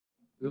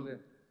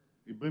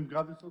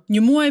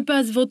Një muaj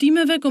pas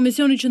votimeve,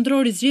 Komisioni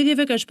Qëndror i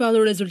Zgjedhjeve ka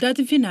shpallur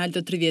rezultatin final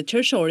të 30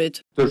 qershorit.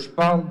 Të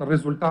shpall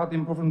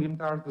rezultatin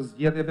përfundimtar të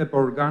zgjedhjeve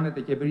për organet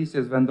e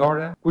qeverisjes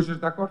vendore. Kush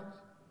është dakord?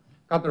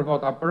 4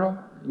 vota pro,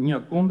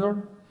 1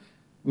 kundër.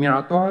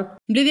 Miratohet.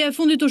 Mbledhja e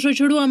fundit u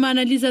shoqërua me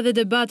analiza dhe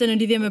debate në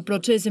lidhje me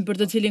procesin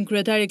për të cilin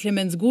kryetari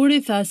Klement Zguri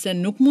tha se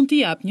nuk mund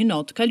t'i jap një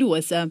notë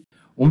kaluese.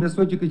 Unë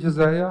besoj që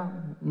KQZ-ja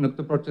në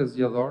këtë proces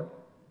zgjedhor,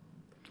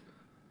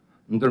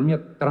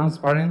 ndërmjet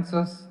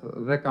transparencës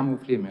dhe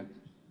kamuflimit,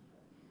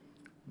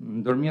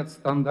 ndërmjet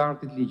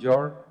standardit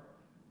ligjor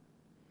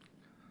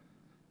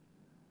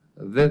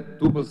dhe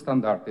dubël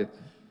standardit,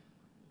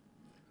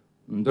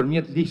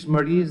 ndërmjet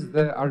ligjshmërisë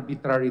dhe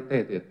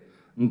arbitraritetit,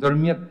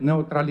 ndërmjet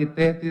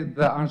neutralitetit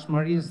dhe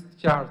anshmërisë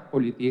të qartë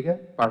politike,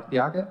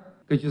 partijake,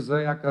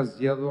 KQZ-ja ka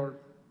zgjedhur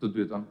të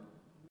dytën.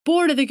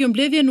 Por edhe kjo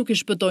mbledhje nuk i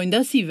shpëtoi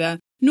ndasive.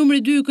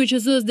 Numri 2 i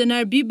KQZ-s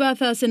Denar Biba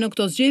tha se në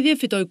këto zgjedhje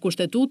fitoi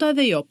Kushtetuta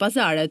dhe jo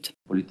pazaret.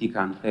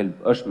 Politika në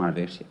thelb është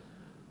marrëveshje,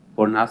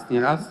 por në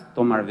asnjë rast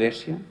këto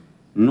marrëveshje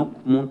nuk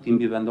mund t'i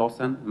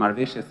mbivendosen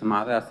marrëveshjes së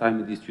madhe asaj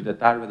midis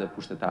qytetarëve dhe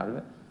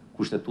pushtetarëve,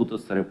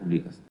 Kushtetutës së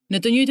Republikës. Në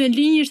të njëjtën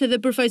linjë ishte edhe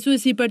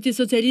përfaqësuesi i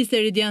Partisë Socialiste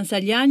Eridian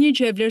Salianji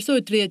që e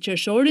vlerësoi 30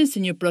 qershorin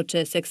si një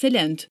proces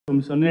ekselent.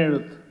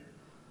 Komisionerët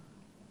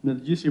në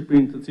të gjithë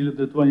Shqipërinë të cilët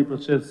drejtuan një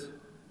proces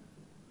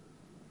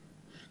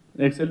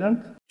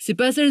ekselent.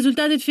 Sipas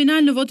rezultatit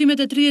final, në votimet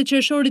e 30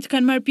 qershorit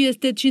kanë marrë pjesë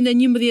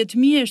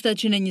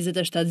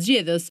 811.727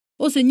 zgjedhës,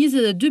 ose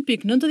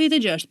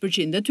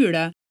 22.96% e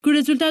tyre. Ky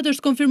rezultat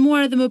është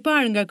konfirmuar edhe më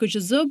parë nga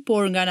KQZ,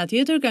 por nga ana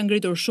tjetër ka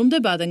ngritur shumë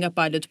debate nga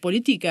palët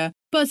politike,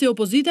 pasi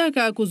opozita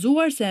ka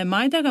akuzuar se e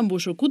majta ka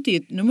mbushur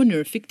kutit në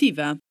mënyrë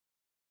fiktive.